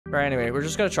Right, anyway, we're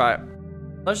just gonna try it.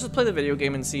 Let's just play the video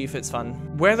game and see if it's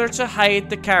fun. Whether to hide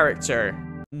the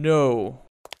character. No.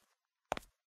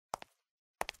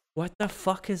 What the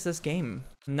fuck is this game?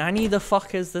 Nanny the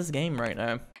fuck is this game right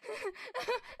now?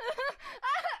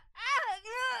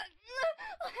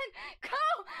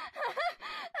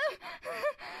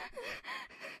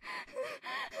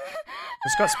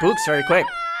 Just got spooks very quick.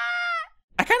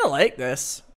 I kind of like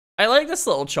this. I like this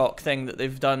little chalk thing that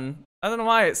they've done. I don't know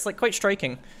why, it's like quite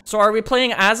striking. So are we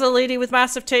playing as a lady with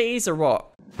massive titties or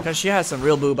what? Because she has some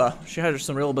real booba. She has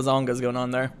some real bazongas going on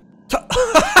there.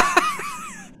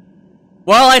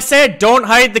 Well, I said don't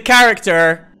hide the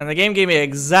character, and the game gave me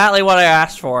exactly what I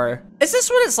asked for. Is this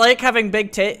what it's like having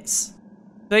big tits?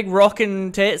 Big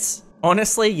rockin' tits?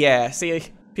 Honestly, yeah. See,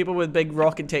 people with big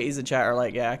rockin' titties in chat are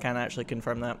like, yeah, I can actually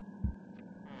confirm that.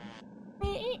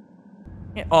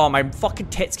 Oh, my fucking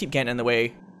tits keep getting in the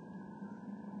way.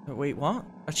 Wait, what?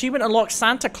 Achievement unlocked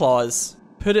Santa Claus.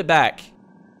 Put it back.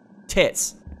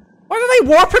 Tits. Why did they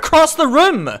warp across the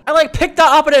room? I like picked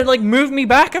that up and it like moved me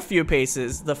back a few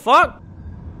paces. The fuck?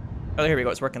 Oh, here we go.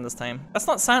 It's working this time. That's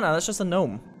not Santa. That's just a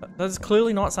gnome. That is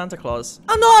clearly not Santa Claus.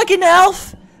 I'm not an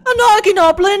elf. I'm not a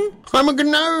goblin. I'm a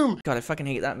gnome. God, I fucking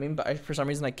hate that meme, but for some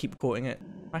reason I keep quoting it.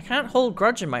 I can't hold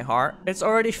grudge in my heart. It's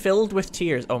already filled with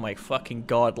tears. Oh my fucking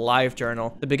god. Live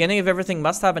journal. The beginning of everything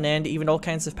must have an end. Even all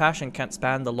kinds of passion can't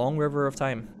span the long river of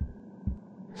time.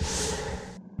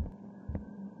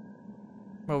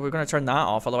 Well, we're gonna turn that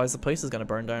off, otherwise the place is gonna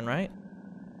burn down, right?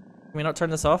 Can we not turn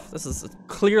this off? This is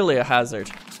clearly a hazard.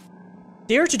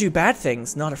 Dare to do bad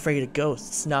things, not afraid of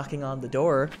ghosts knocking on the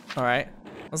door. Alright.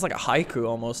 That's like a haiku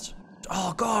almost.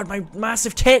 Oh god, my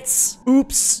massive tits!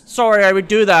 Oops. Sorry, I would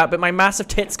do that, but my massive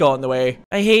tits got in the way.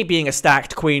 I hate being a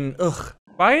stacked queen. Ugh.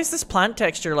 Why is this plant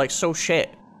texture like so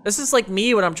shit? This is like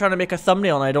me when I'm trying to make a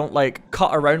thumbnail and I don't like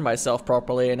cut around myself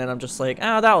properly and then I'm just like,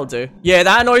 ah, that'll do. Yeah,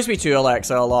 that annoys me too,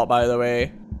 Alexa, a lot, by the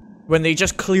way. When they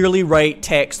just clearly write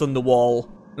text on the wall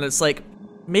and it's like,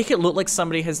 make it look like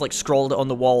somebody has like scrawled it on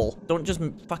the wall. Don't just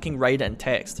fucking write it in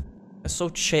text. It's so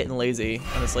shit and lazy,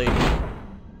 and it's like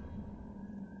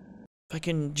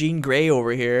fucking Jean Grey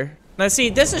over here. Now see,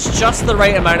 this is just the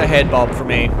right amount of head bob for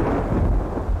me.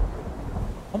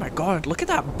 Oh my god, look at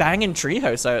that banging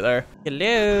treehouse out there.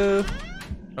 Hello.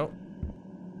 Oh.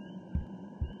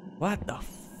 What the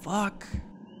fuck?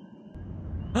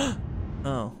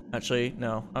 Oh, actually,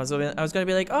 no. I was gonna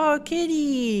be like, oh,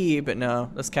 kitty, but no,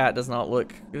 this cat does not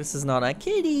look. This is not a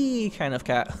kitty kind of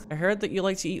cat. I heard that you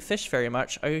like to eat fish very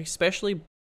much. I especially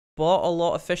bought a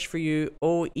lot of fish for you.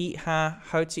 Oh, eat ha.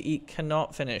 How to eat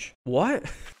cannot finish. What?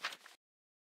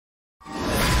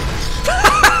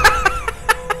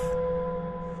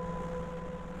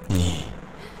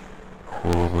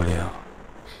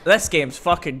 This game's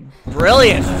fucking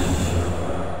brilliant.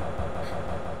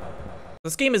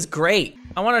 This game is great.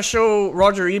 I want to show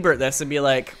Roger Ebert this and be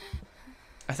like,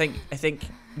 I think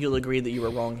you'll agree that you were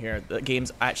wrong here. That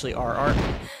games actually are art.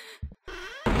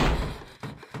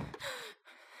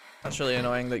 That's really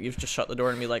annoying that you've just shut the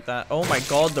door on me like that. Oh my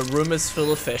god, the room is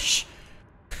full of fish.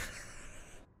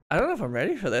 I don't know if I'm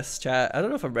ready for this, chat. I don't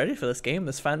know if I'm ready for this game,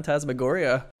 this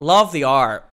Phantasmagoria. Love the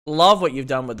art. Love what you've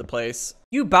done with the place.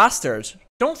 You bastard.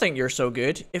 Don't think you're so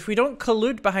good. If we don't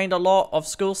collude behind a lot of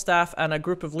school staff and a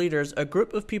group of leaders, a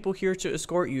group of people here to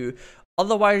escort you,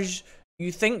 otherwise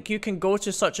you think you can go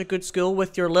to such a good school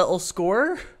with your little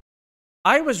score?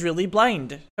 I was really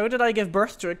blind. How did I give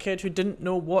birth to a kid who didn't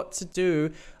know what to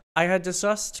do? I had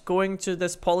discussed going to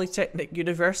this polytechnic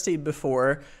university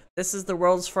before. This is the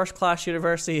world's first-class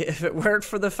university. If it weren't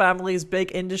for the family's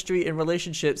big industry and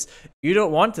relationships, you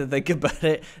don't want to think about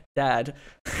it, Dad.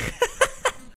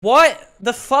 What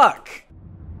the fuck?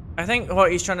 I think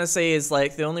what he's trying to say is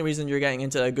like, the only reason you're getting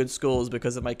into a good school is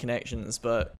because of my connections,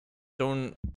 but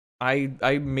don't...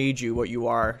 I made you what you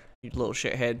are, you little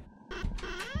shithead.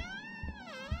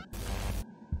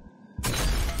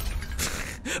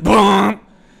 Boom!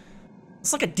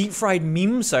 It's like a deep-fried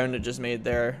meme sound it just made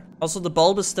there. Also, the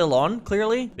bulb is still on,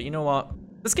 clearly. But you know what?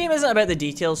 This game isn't about the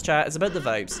details, chat. It's about the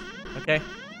vibes. Okay?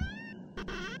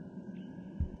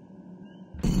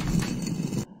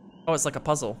 Oh, it's like a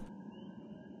puzzle.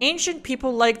 Ancient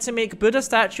people like to make Buddha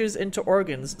statues into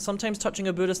organs. Sometimes touching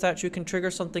a Buddha statue can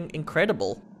trigger something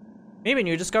incredible. Maybe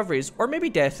new discoveries, or maybe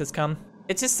death has come.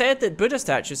 It is said that Buddha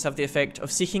statues have the effect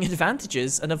of seeking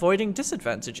advantages and avoiding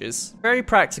disadvantages. Very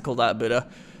practical, that Buddha.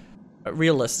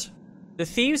 Realist. The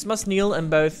thieves must kneel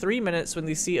and bow 3 minutes when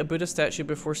they see a Buddha statue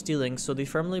before stealing, so they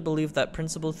firmly believe that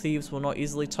principled thieves will not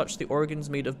easily touch the organs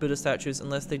made of Buddha statues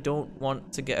unless they don't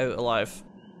want to get out alive.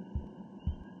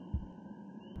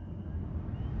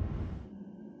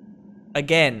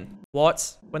 Again,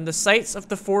 What? When the sites of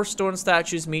the 4 stone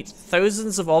statues meet,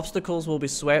 thousands of obstacles will be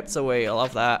swept away. I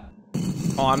love that.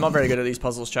 Oh, I'm not very good at these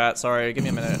puzzles, chat. Sorry, give me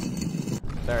a minute.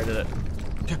 There, I did it.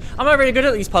 I'm not very good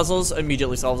at these puzzles.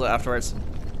 Immediately solves it afterwards.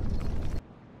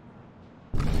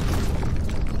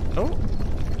 Oh.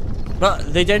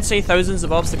 But they did say thousands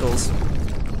of obstacles.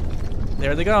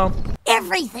 There they go.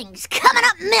 Everything's coming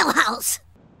up Millhouse.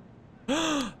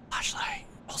 Flashlight.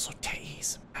 Also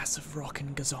titties. Massive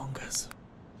rockin' gazongas.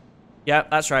 Yeah,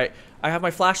 that's right. I have my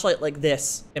flashlight like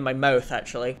this in my mouth,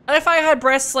 actually. And if I had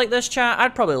breasts like this, chat,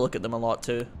 I'd probably look at them a lot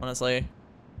too, honestly.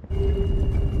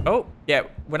 Oh, yeah.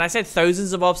 When I said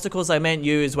thousands of obstacles, I meant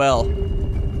you as well.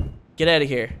 Get out of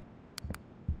here.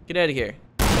 Get out of here.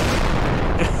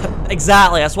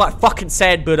 Exactly, that's what I fucking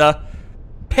said, Buddha.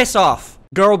 Piss off.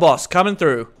 Girl boss coming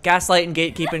through. Gaslighting,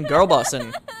 gatekeeping, girl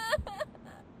bossing.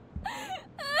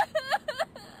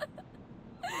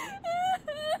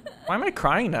 Why am I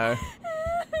crying now?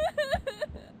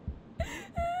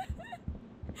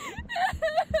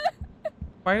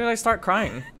 Why did I start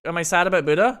crying? Am I sad about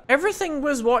Buddha? Everything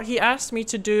was what he asked me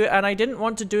to do, and I didn't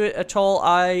want to do it at all.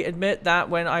 I admit that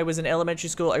when I was in elementary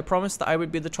school, I promised that I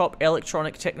would be the top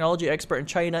electronic technology expert in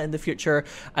China in the future,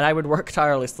 and I would work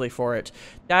tirelessly for it.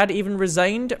 Dad even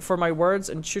resigned for my words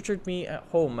and tutored me at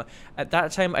home. At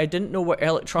that time, I didn't know what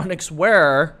electronics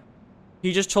were.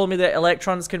 He just told me that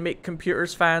electrons can make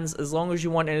computers fans. As long as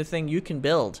you want anything, you can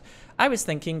build. I was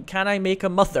thinking, can I make a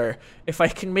mother? If I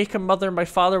can make a mother, my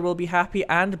father will be happy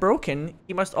and broken.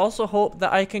 He must also hope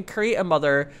that I can create a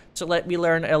mother to let me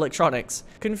learn electronics.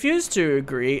 Confused to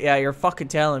agree, yeah, you're fucking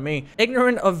telling me.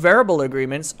 Ignorant of verbal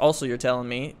agreements, also you're telling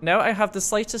me. Now I have the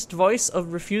slightest voice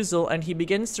of refusal and he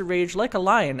begins to rage like a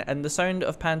lion and the sound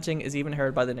of panting is even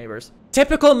heard by the neighbors.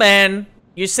 Typical man.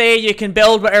 You say you can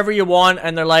build whatever you want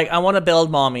and they're like, I want to build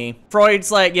mommy.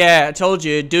 Freud's like, yeah, I told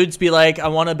you. Dudes be like, I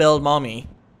want to build mommy.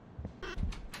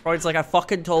 Freud's like, I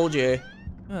fucking told you.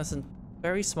 Oh, that's a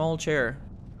very small chair.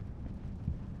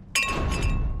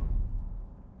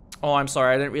 Oh, I'm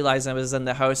sorry. I didn't realize I was in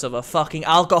the house of a fucking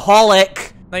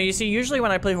alcoholic. Now, you see, usually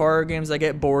when I play horror games, I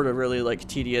get bored of really, like,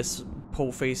 tedious,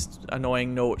 pole-faced,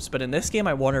 annoying notes. But in this game,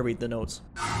 I want to read the notes.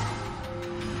 Ah!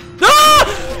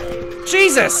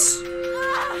 Jesus!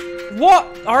 What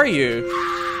are you?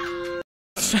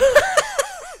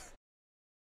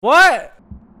 What?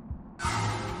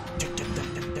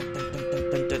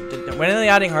 When are they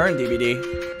adding her in DVD?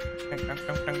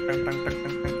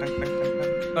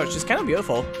 Oh, she's kind of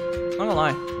beautiful. Not gonna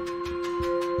lie.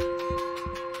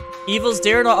 Evils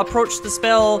dare not approach the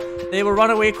spell. They will run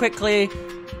away quickly.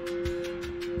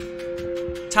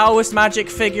 Taoist magic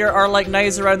figure are like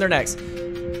knives around their necks.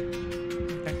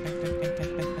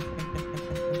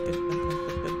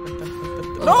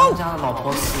 No! I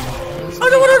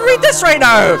don't want to read this right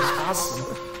now!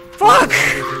 Fuck!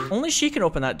 Only she can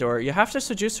open that door. You have to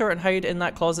seduce her and hide in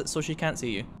that closet so she can't see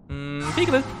you.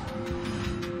 Peekaboo.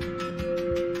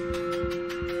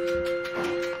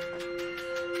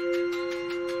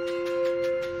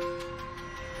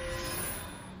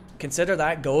 Consider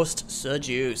that ghost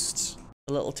seduced.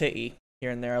 A little titty here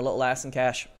and there, a little ass and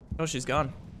cash. Oh, she's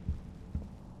gone.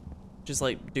 Just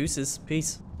like deuces,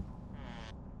 peace.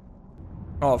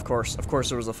 Oh, of course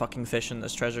there was a fucking fish in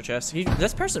this treasure chest.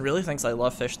 This person really thinks I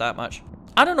love fish that much.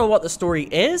 I don't know what the story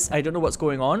is, I don't know what's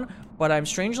going on, but I'm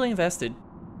strangely invested.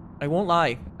 I won't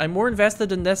lie. I'm more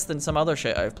invested in this than some other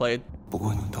shit I've played. 不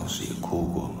过你倒是也哭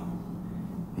过嘛，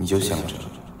你就想着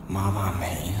妈妈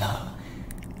没了，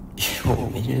以后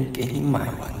没人给你买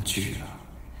玩具了，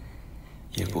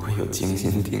也不会有精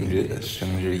心定制的生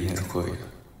日宴会了，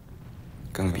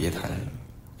更别谈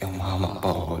要妈妈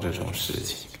抱抱这种事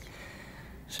情。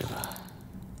 是吧？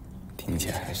听起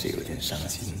来还是有点伤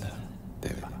心的，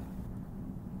对吧？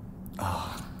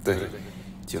啊，对，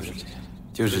就是这样，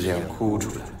就是这样哭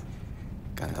出来，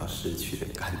感到失去的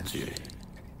感觉，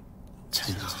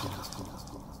真好。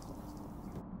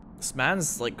This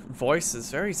man's like voice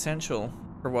is very essential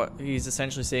for what he's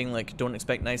essentially saying. Like, don't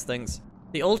expect nice things.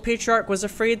 The old patriarch was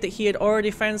afraid that he had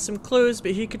already found some clues,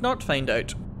 but he could not find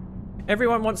out.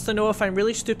 Everyone wants to know if I'm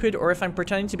really stupid or if I'm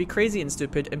pretending to be crazy and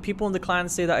stupid, and people in the clan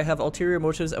say that I have ulterior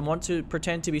motives and want to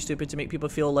pretend to be stupid to make people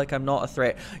feel like I'm not a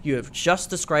threat. You have just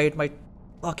described my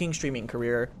fucking streaming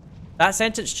career. That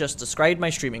sentence just described my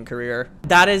streaming career.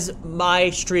 That is my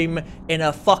stream in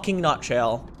a fucking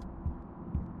nutshell.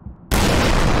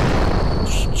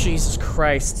 Jesus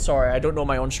Christ, sorry, I don't know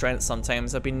my own strength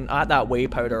sometimes. I've been at that whey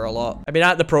powder a lot. I've been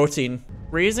at the protein.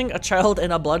 Raising a child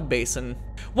in a blood basin.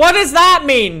 What does that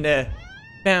mean?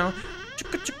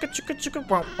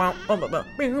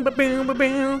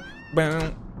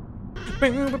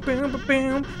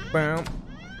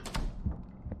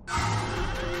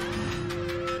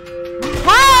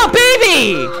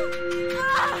 baby!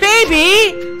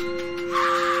 Baby!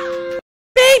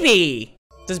 Baby!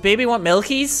 Does baby want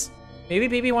milkies? Maybe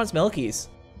baby wants milkies.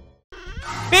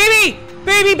 Baby!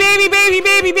 Baby, baby, baby,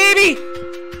 baby, baby!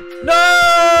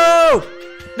 No!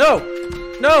 No!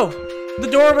 No! The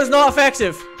door was not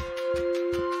effective.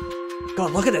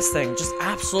 God, look at this thing. Just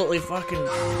absolutely fucking...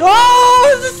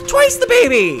 Oh! This is twice the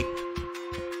baby!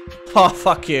 Oh,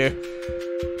 fuck you.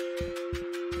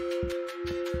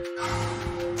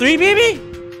 3 baby?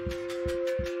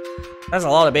 That's a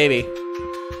lot of baby.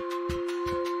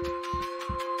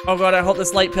 Oh god, I hope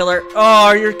this light pillar...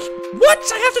 Oh, you're...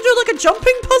 What? I have to do like a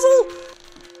jumping puzzle?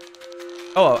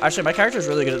 Oh, actually, my character is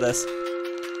really good at this.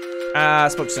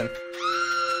 Spoke soon.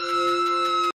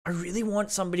 I really want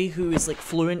somebody who is like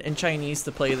fluent in Chinese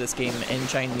to play this game in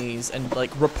Chinese and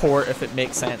like report if it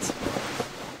makes sense.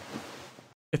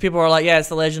 If people are like, yeah, it's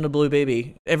the Legend of Blue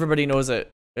Baby. Everybody knows it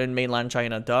in mainland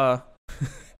China, duh.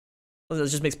 It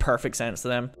just makes perfect sense to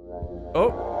them.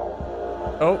 Oh.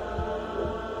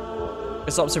 Oh.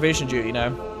 It's observation duty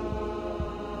now.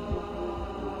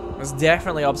 It's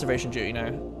definitely observation duty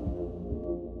now.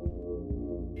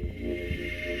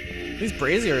 These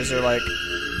braziers are like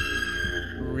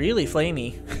really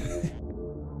flamey.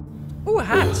 Ooh, a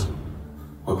hat.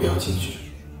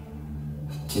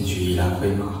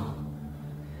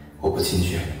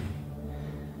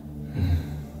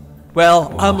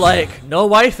 Well, I'm like, no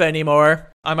wife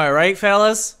anymore. Am I right,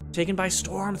 fellas? Taken by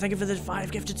storm, thank you for the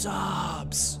 5 gifted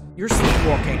subs. You're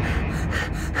sleepwalking.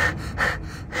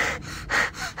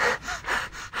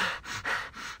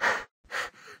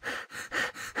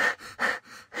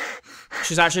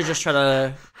 She's actually just trying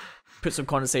to put some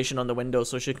condensation on the window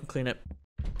so she can clean it.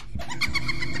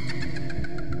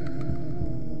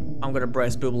 I'm gonna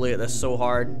breast boobly at this so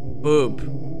hard. Boob.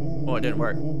 Oh, it didn't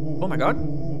work. Oh my god.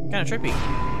 Kinda trippy.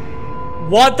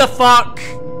 What the fuck?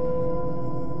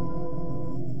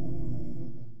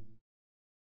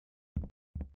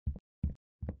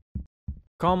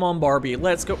 Come on, Barbie.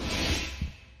 Let's go.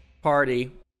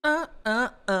 Party.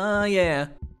 Yeah.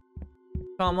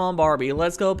 Come on, Barbie.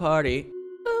 Let's go party.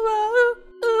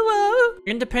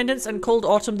 Independence and cold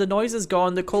autumn, the noise is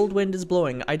gone, the cold wind is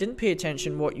blowing. I didn't pay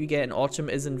attention, what you get in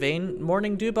autumn is in vain.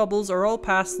 Morning dew bubbles are all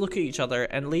past, look at each other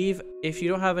and leave. If you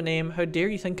don't have a name, how dare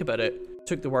you think about it?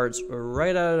 Took the words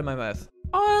right out of my mouth.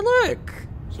 Oh, look!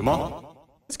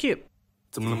 It's cute.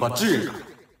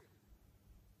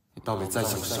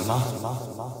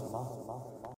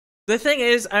 The thing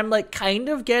is, I'm like kind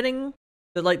of getting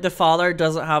that like the father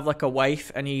doesn't have like a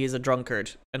wife and he is a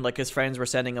drunkard and like his friends were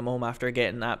sending him home after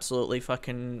getting absolutely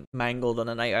fucking mangled on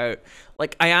a night out.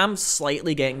 Like I am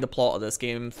slightly getting the plot of this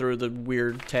game through the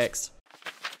weird text.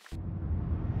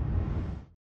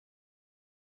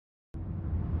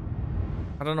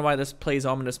 I don't know why this plays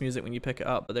ominous music when you pick it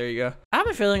up, but there you go. I have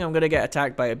a feeling I'm gonna get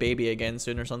attacked by a baby again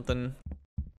soon or something.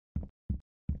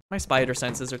 My spider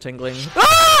senses are tingling.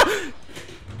 Ah!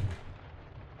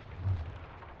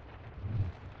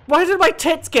 Why did my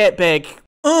tits get big?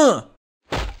 Got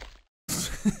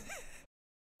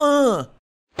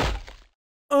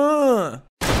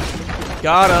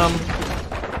him.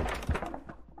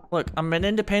 Look, I'm an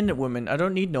independent woman. I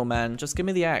don't need no man. Just give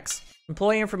me the axe.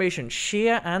 Employee information. Shea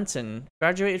Anton.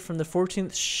 Graduated from the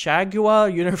 14th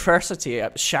Shagua University.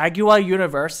 Shagua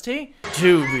University?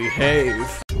 To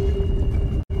behave.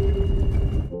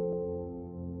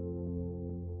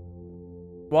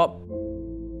 What?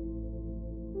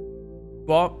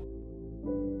 What?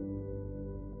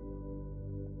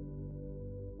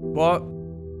 What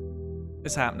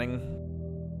is happening?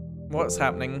 What's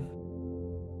happening?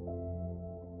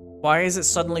 Why is it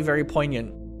suddenly very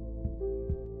poignant?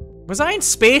 Was I in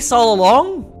space all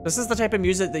along? This is the type of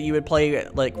music that you would play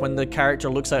like when the character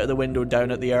looks out of the window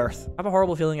down at the earth. I have a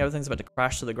horrible feeling everything's about to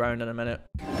crash to the ground in a minute.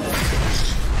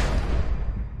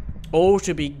 Oh,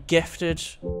 to be gifted.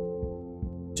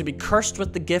 To be cursed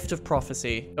with the gift of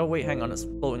prophecy. Oh wait, hang on, it's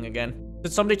floating again.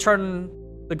 Did somebody turn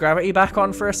the gravity back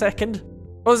on for a second?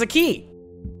 Oh, there's a key!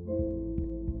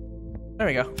 There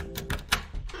we go.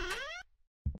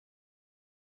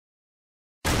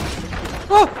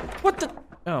 Oh! What the?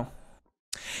 Oh.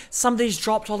 Somebody's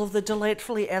dropped all of the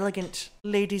delightfully elegant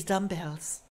ladies'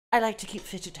 dumbbells. I like to keep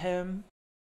fit at home.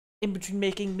 In between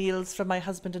making meals for my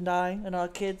husband and I and our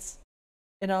kids.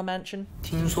 In our mansion.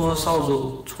 听说少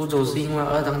主出走是因为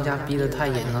二当家逼得太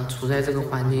严了，处在这个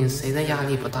环境，谁的压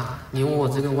力不大？连我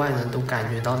这个外人都感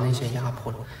觉到那些压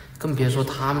迫了，更别说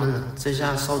他们了。这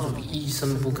下少主一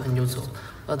声不吭就走，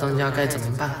二当家该怎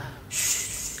么办？嘘。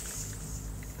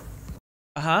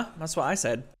That's what I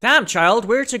said. Damn, child,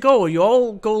 where to go? You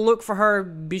all go look for her.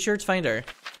 Be sure to find her.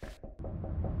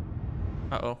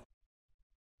 Uh-oh.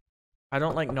 I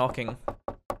don't like knocking.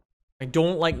 I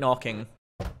don't like knocking.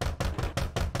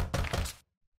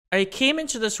 I came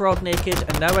into this world naked,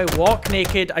 and now I walk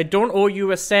naked. I don't owe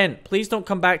you a cent. Please don't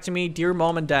come back to me, dear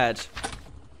mom and dad.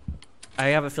 I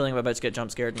have a feeling I'm about to get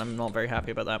jump scared, and I'm not very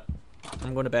happy about that.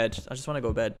 I'm going to bed. I just want to go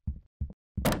to bed.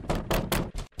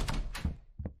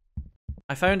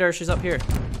 I found her. She's up here.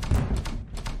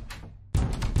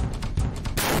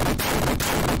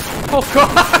 Oh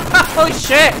god! Holy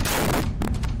shit!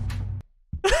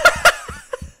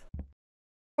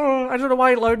 Oh, I don't know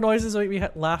why loud noises make me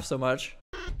laugh so much.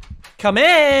 Come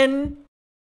in!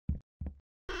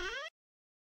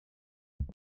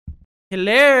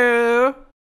 Hello?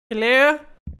 Hello?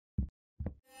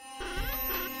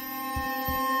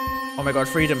 Oh my god,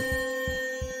 freedom.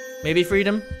 Maybe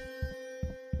freedom?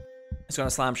 It's gonna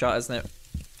slam shot, isn't it?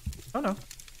 Oh no.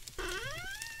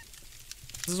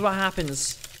 This is what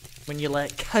happens when you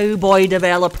let cowboy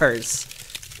developers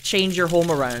change your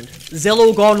home around.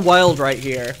 Zillow gone wild right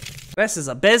here. This is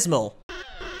abysmal.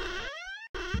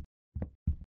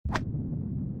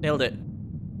 Nailed it.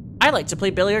 I like to play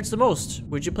billiards the most.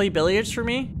 Would you play billiards for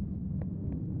me?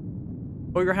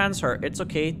 Oh, your hands hurt. It's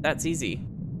okay. That's easy.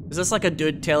 Is this like a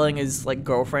dude telling his like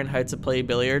girlfriend how to play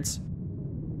billiards?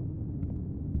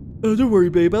 Oh, don't worry,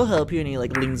 babe. I'll help you. And he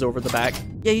like leans over the back.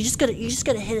 Yeah, you just gotta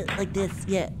hit it like this.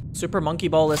 Yeah. Super monkey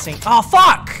ball listening. Oh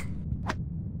fuck!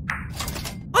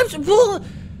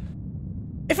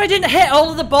 If I didn't hit all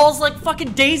of the balls like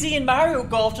fucking Daisy and Mario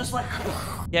Golf, just like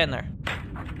get in there.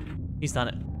 He's done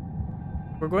it.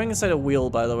 We're going inside a wheel,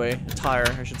 by the way. A tire,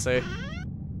 I should say.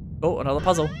 Oh, another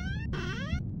puzzle.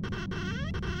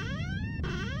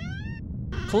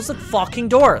 Close the fucking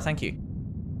door. Thank you.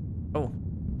 Oh.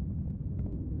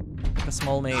 A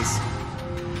small maze.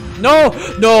 No!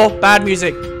 No! Bad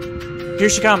music. Here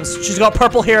she comes. She's got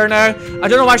purple hair now. I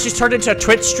don't know why she's turned into a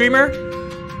Twitch streamer.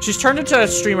 She's turned into a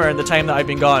streamer in the time that I've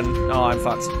been gone. Oh, I'm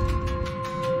fucked.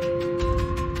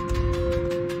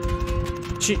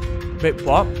 Wait,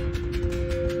 what?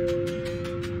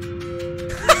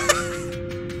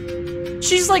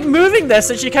 She's like moving this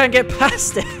and she can't get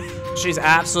past it. She's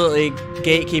absolutely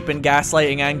gatekeeping,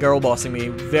 gaslighting, and girlbossing me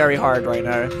very hard right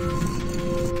now.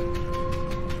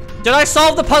 Did I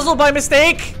solve the puzzle by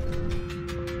mistake?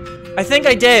 I think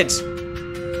I did.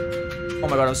 Oh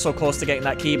my god, I'm so close to getting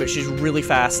that key, but she's really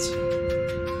fast.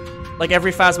 Like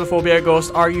every Phasmophobia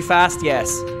ghost, are you fast?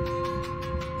 Yes.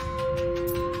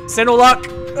 Sinow luck.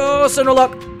 Oh, Sinow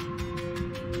luck.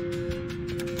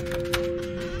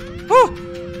 Woo.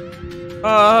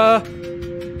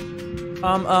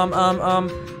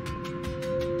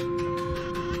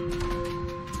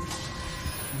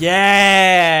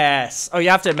 Yes! Oh, you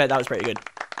have to admit, that was pretty good.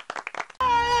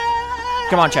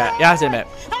 Come on, chat. You have to admit,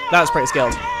 that was pretty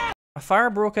skilled. A fire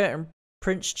broke out in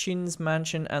Prince Chin's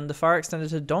mansion and the fire extended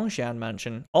to Dongxian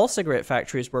mansion. All cigarette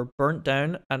factories were burnt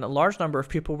down and a large number of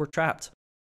people were trapped.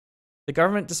 The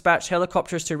government dispatched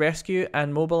helicopters to rescue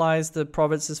and mobilized the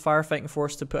province's firefighting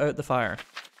force to put out the fire.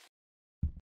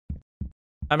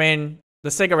 I mean,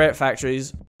 the cigarette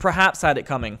factories perhaps had it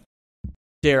coming.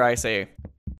 Dare I say.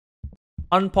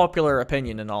 Unpopular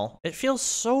opinion and all. It feels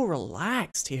so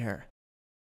relaxed here.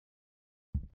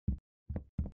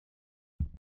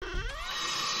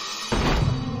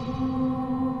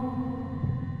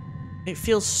 It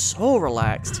feels so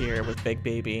relaxed here with Big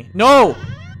Baby. No!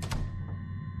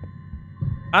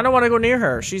 I don't want to go near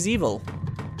her. She's evil.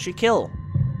 She kill.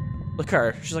 Look at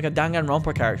her. She's like a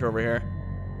Danganronpa character over here.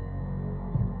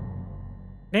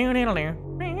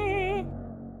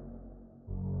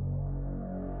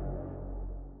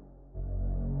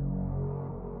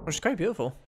 Oh, she's quite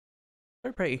beautiful.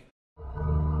 Very pretty.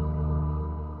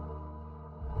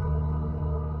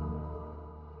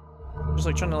 Just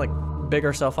like trying to like big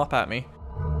herself up at me.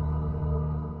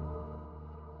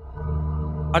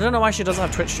 I don't know why she doesn't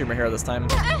have Twitch streamer hair this time.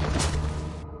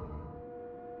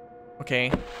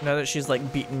 Okay, now that she's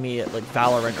like beating me at like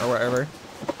Valorant or whatever.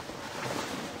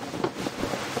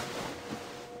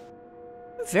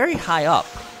 Very high up.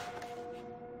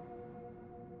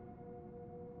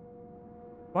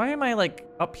 Why am I like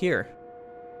up here?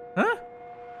 Huh?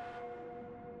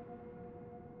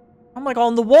 I'm like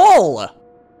on the wall.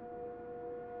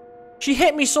 She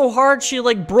hit me so hard she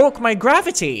like broke my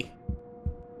gravity.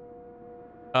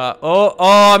 Oh,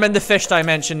 I'm in the fish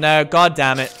dimension now. God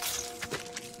damn it.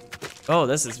 Oh,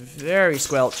 this is very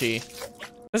squelchy.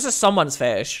 This is someone's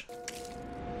fetish.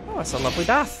 Oh, it's a lovely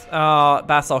bath. Oh,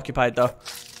 bath's occupied though.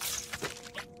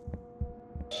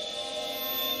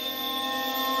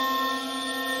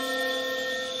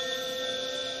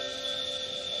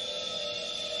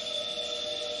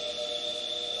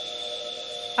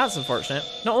 That's unfortunate.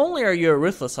 Not only are you a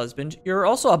ruthless husband, you're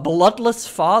also a bloodless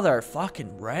father.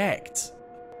 Fucking wrecked.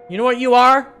 You know what you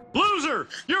are? Loser!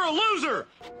 You're a loser!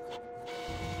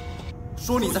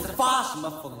 说你在发什么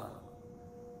疯啊？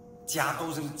家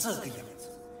都成这个样子，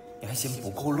你还嫌不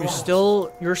够乱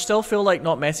？You're still feel like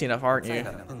not messy enough, aren't you?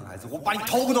 笨孩子，我把你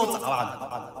头都砸烂。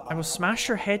I will smash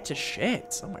your head to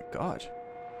shit. Oh my god.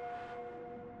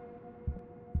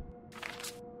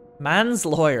 Man's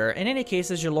lawyer. In any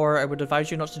case, as your lawyer, I would advise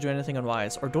you not to do anything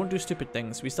unwise, or don't do stupid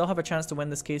things. We still have a chance to win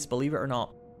this case, believe it or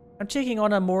not. I'm taking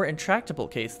on a more intractable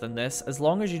case than this, as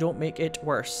long as you don't make it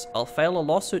worse. I'll file a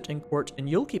lawsuit in court, and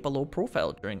you'll keep a low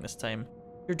profile during this time.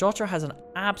 Your daughter has an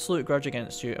absolute grudge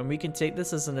against you, and we can take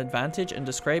this as an advantage and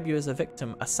describe you as a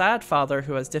victim, a sad father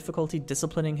who has difficulty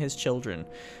disciplining his children.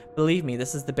 Believe me,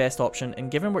 this is the best option,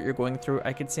 and given what you're going through,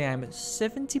 I could say I'm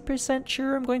 70%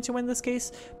 sure I'm going to win this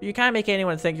case, but you can't make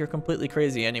anyone think you're completely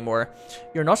crazy anymore.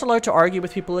 You're not allowed to argue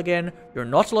with people again, you're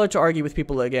not allowed to argue with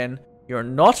people again, you're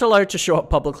not allowed to show up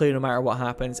publicly no matter what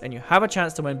happens, and you have a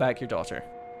chance to win back your daughter.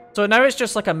 So now it's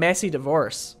just like a messy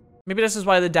divorce. Maybe this is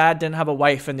why the dad didn't have a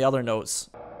wife in the other notes.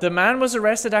 The man was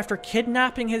arrested after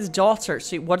kidnapping his daughter.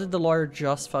 See, what did the lawyer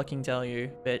just fucking tell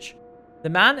you, bitch? The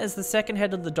man is the second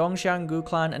head of the Dongxiang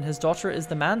clan, and his daughter is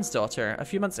the man's daughter. A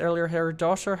few months earlier, her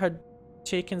daughter had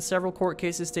taken several court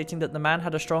cases stating that the man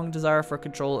had a strong desire for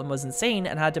control and was insane,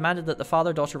 and had demanded that the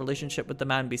father-daughter relationship with the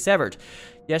man be severed.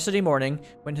 Yesterday morning,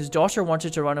 when his daughter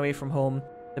wanted to run away from home,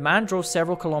 the man drove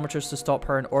several kilometers to stop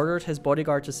her and ordered his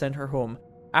bodyguard to send her home.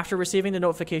 After receiving the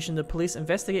notification, the police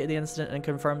investigated the incident and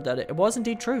confirmed that it was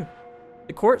indeed true.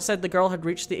 The court said the girl had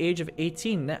reached the age of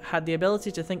 18, had the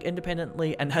ability to think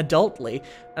independently and adultly,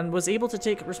 and was able to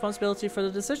take responsibility for the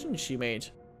decisions she made,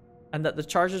 and that the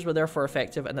charges were therefore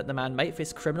effective, and that the man might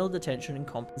face criminal detention and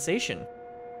compensation.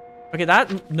 Okay,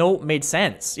 that note made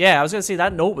sense. Yeah, I was gonna say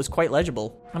that note was quite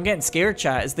legible. I'm getting scared,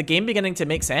 chat. Is the game beginning to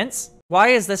make sense? Why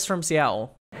is this from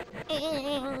Seattle? There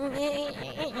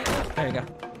you go.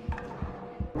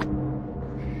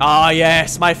 Ah,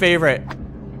 yes, my favorite.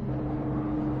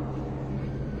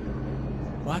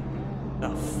 What the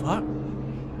fuck?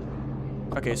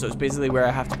 Okay, so it's basically where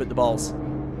I have to put the balls.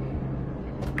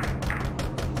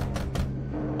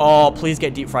 Oh, please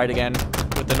get deep fried again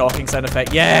with the knocking sound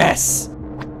effect. Yes!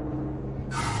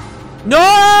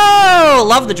 No!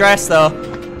 Love the dress though.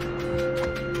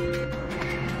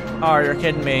 Oh, you're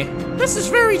kidding me. This is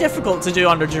very difficult to do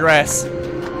under duress.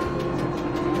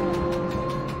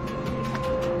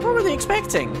 What were they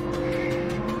expecting?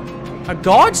 A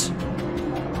god?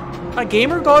 A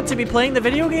gamer god to be playing the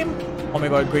video game? Oh my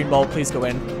god, green ball, please go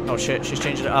in. Oh shit, she's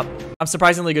changing it up. I'm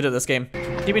surprisingly good at this game.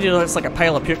 DBD looks like a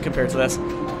pile of puke compared to this.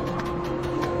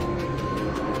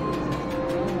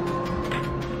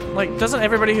 Like, doesn't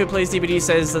everybody who plays DBD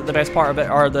says that the best part of it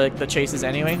are the chases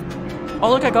anyway? Oh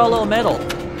look, I got a little medal.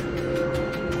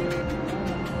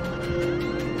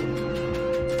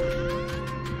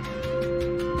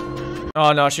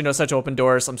 Oh no, she knows how to open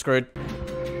doors. I'm screwed.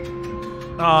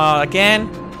 Oh, again?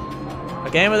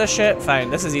 Again with this shit? Fine,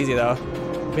 this is easy though.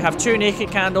 We have 2 naked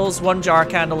candles, 1 jar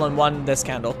candle, and 1 this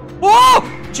candle. Whoa!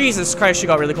 Jesus Christ, she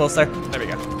got really close there. There we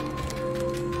go.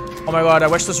 Oh my god, I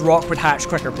wish this rock would hatch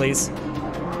quicker, please.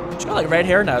 She got like red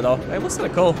hair now though. It looks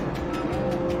kinda cool.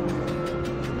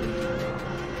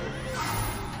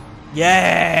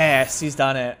 Yes! He's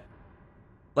done it.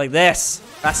 Like this.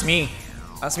 That's me.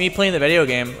 That's me playing the video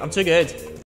game. I'm too good.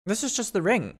 This is just the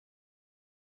ring.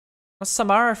 That's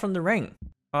Samara from the ring.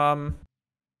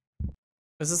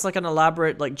 Is this like an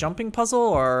elaborate like jumping puzzle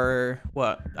or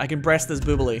what? I can breast this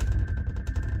boobily,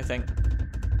 I think.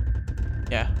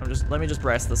 Yeah, let me just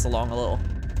breast this along a little.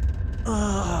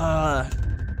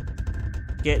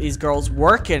 Get these girls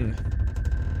working.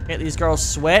 Get these girls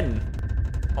sweating.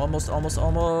 Almost.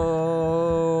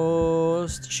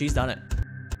 She's done it.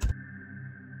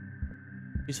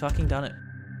 She's fucking done it.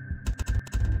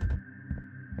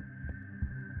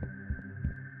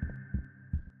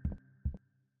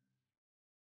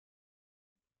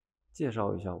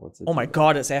 Oh my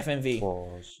god, it's FMV.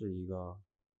 我是一个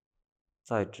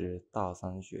在职大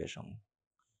3学生，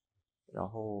然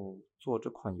后做这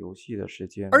款游戏的时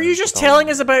间。Are you just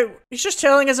telling us about? He's just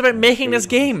telling us about making this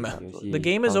game. The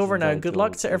game is over now. Good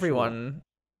luck to everyone.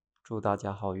 祝大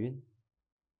家好运。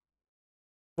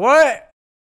What?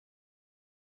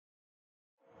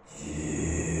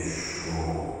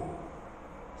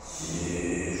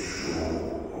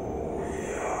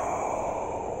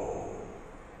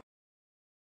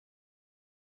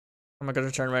 Am I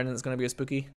gonna turn around and it's gonna be a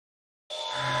spooky?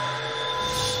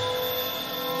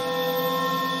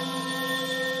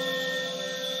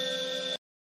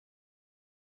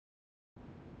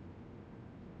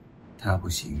 他不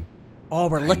行。 Oh,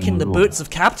 we're licking the boots of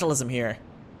capitalism here.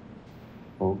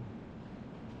 哦，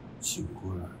醒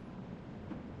过来。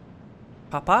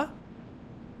 Papa?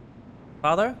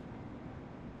 Father?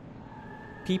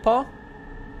 Peepaw?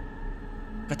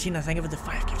 Katina, thank you for the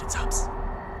 5 gifted subs.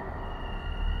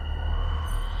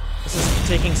 This is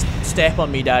taking step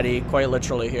on me, Daddy, quite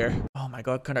literally here. Oh my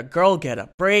god, can a girl get a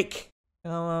break?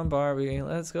 Come on, Barbie,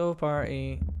 let's go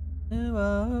party.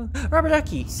 Rubber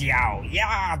ducky. 小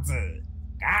鸭子，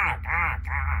嘎嘎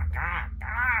嘎嘎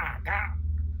嘎嘎。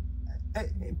哎，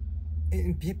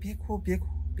别哭，别哭，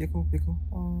别哭，别哭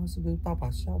啊！是不是爸爸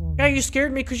吓到你？ Yeah, you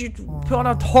scared me because you put on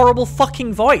a horrible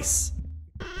fucking voice.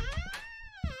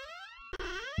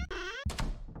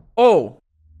 Oh.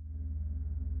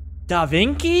 Da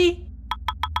Vinci?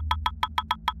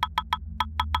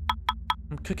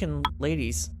 I'm cooking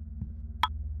ladies.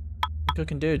 I'm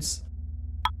cooking dudes.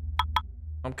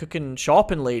 I'm cooking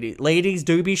shopping ladies. Ladies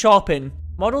do be shopping.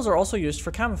 Models are also used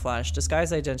for camouflage,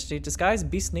 disguise identity, disguise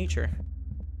beast nature.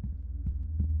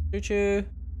 Choo choo.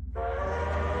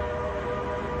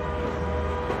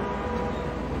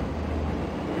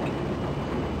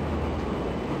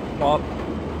 Bob.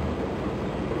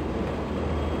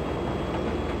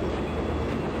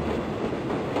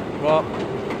 Well,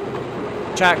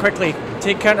 chat quickly.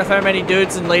 Take count of how many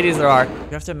dudes and ladies there are. You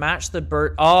have to match the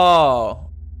bird. Oh.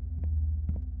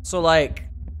 So like,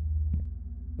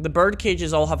 the bird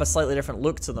cages all have a slightly different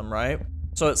look to them, right?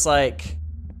 So it's like,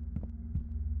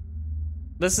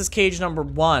 this is cage number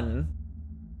 1.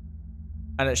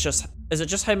 And it's just, is it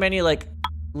just how many like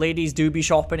ladies do be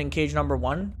shopping in cage number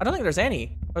 1? I don't think there's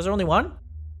any. Or is there only one?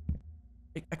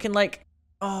 I can like,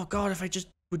 oh god, if I just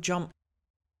would jump.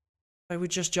 If I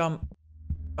would just jump.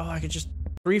 Oh, I could just,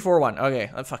 3, 4, 1. Okay,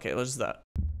 fuck it, let's do that.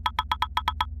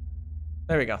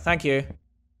 There we go, thank you.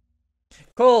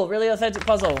 Cool, really authentic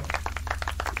puzzle.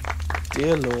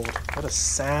 Dear Lord, what a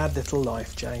sad little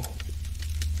life, Jay.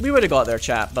 We would have got there,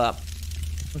 chat, but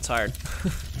I'm tired.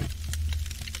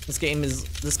 This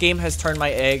game has turned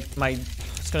my egg, I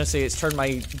was gonna say it's turned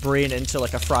my brain into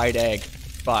like a fried egg,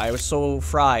 but I was so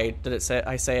fried that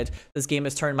I said this game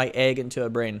has turned my egg into a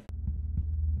brain.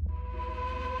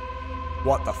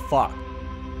 What the fuck?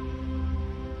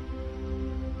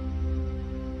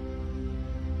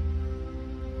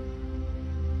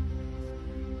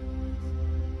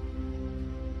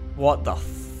 What the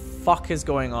fuck is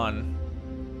going on?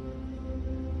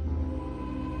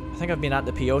 I think I've been at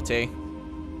the peyote.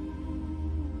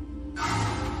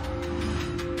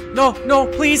 No, no,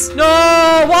 please, no!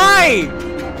 Why?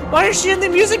 Why is she in the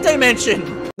music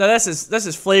dimension? No, this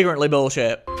is flagrantly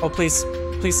bullshit. Oh, please,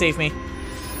 please save me.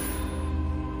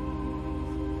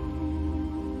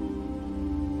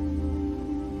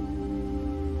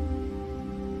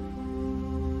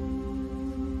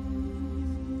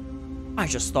 I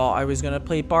just thought I was gonna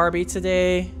play Barbie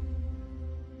today.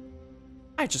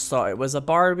 I just thought it was a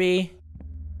Barbie.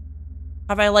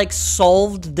 Have I like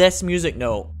solved this music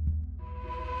note?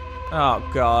 Oh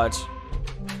god.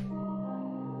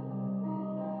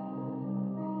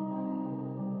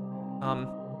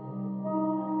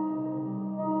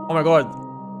 Oh my god.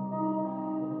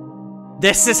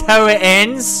 This is how it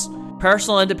ends?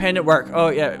 Personal independent work. Oh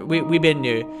yeah, we been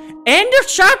new. End of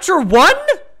chapter 1?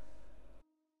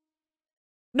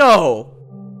 No.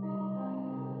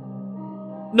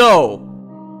 No.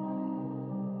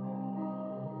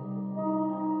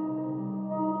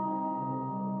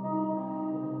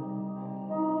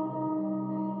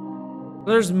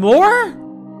 There's more?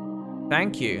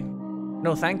 Thank you.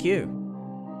 No, thank you.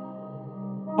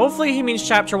 Hopefully he means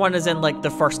chapter 1 is in like the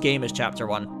first game is chapter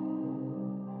 1. You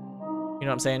know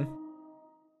what I'm saying?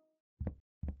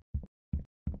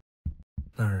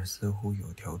 那儿似乎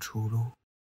有条出路。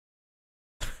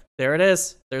 There it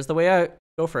is. There's the way out.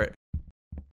 Go for it.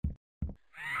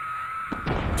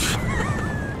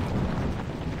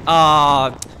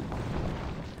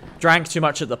 Drank too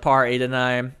much at the party, didn't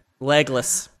I?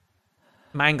 Legless.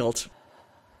 Mangled.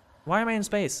 Why am I in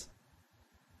space?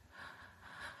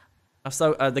 I'm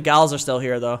still, the gals are still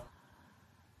here though.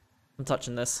 I'm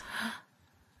touching this.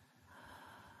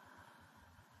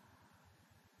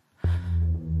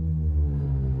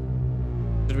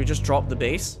 Did we just drop the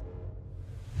base?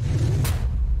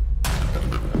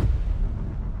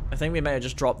 I think we might have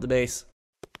just dropped the base.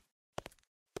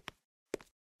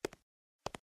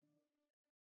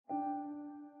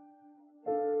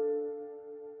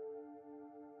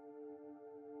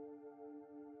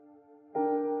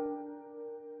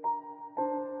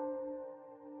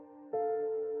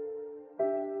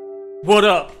 What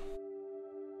up?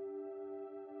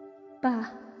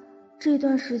 爸，这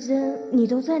段时间你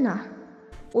都在哪儿？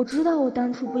我知道我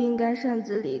当初不应该擅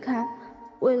自离开，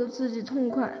为了自己痛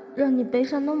快，让你背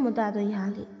上那么大的压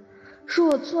力，是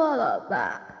我错了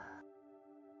吧？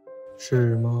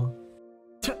是吗？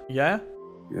 Yeah.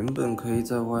 原本可以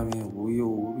在外面无忧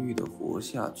无虑的活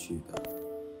下去的，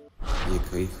也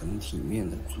可以很体面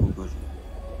的做个人。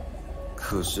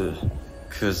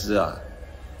可是啊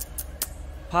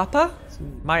Papa?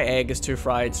 My egg is too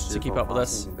fried to keep up with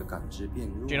this. 你的感知变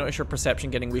弱 Do you notice your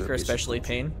perception getting weaker, especially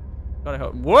pain? Gotta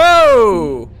help.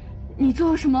 Whoa! 你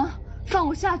做什么？放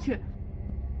我下去！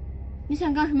你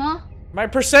想干什么？ My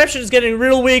perception is getting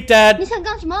real weak, 你 Dad. 想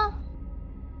干什么？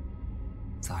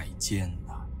再见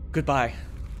了。 Goodbye.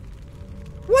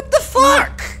 What the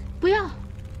fuck? 不要！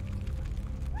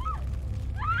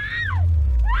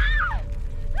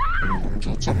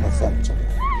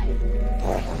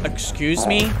 Excuse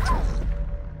me?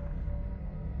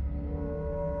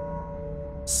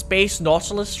 Space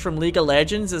Nautilus from League of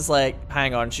Legends is like,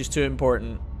 hang on, she's too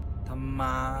important. 他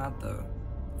妈的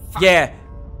Yeah.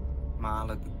 妈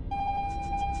了个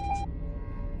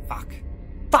fuck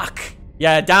Fuck.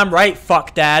 Yeah, damn right,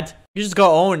 fuck, Dad. You just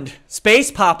got owned.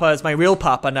 Space Papa is my real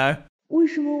Papa now. 为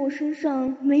什么我身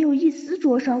上没有一丝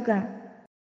灼烧感？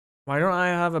 Why don't I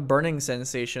have a burning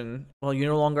sensation? Well, you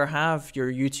no longer have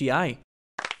your UTI.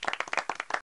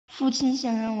 父亲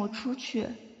想让我出去，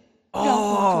让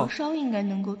我灼烧应该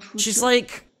能够出去。 She's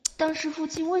like... 当时父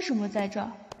亲为什么在这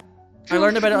儿？ I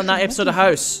learned about it on that episode of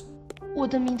House. 我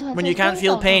的谜团 When you can't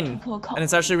feel pain, and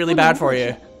it's actually really bad for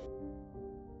you.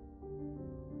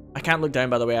 I can't look down,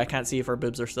 by the way. I can't see if her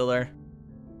boobs are still there.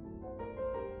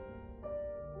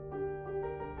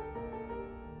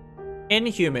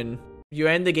 Inhuman. You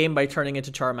end the game by turning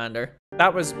into Charmander.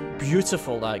 That was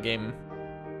beautiful, that game.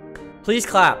 Please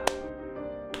clap.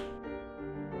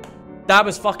 That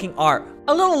was fucking art.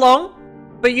 A little long,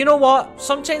 but you know what?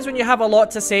 Sometimes when you have a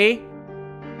lot to say,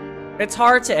 it's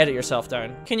hard to edit yourself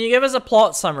down. Can you give us a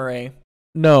plot summary?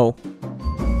 No.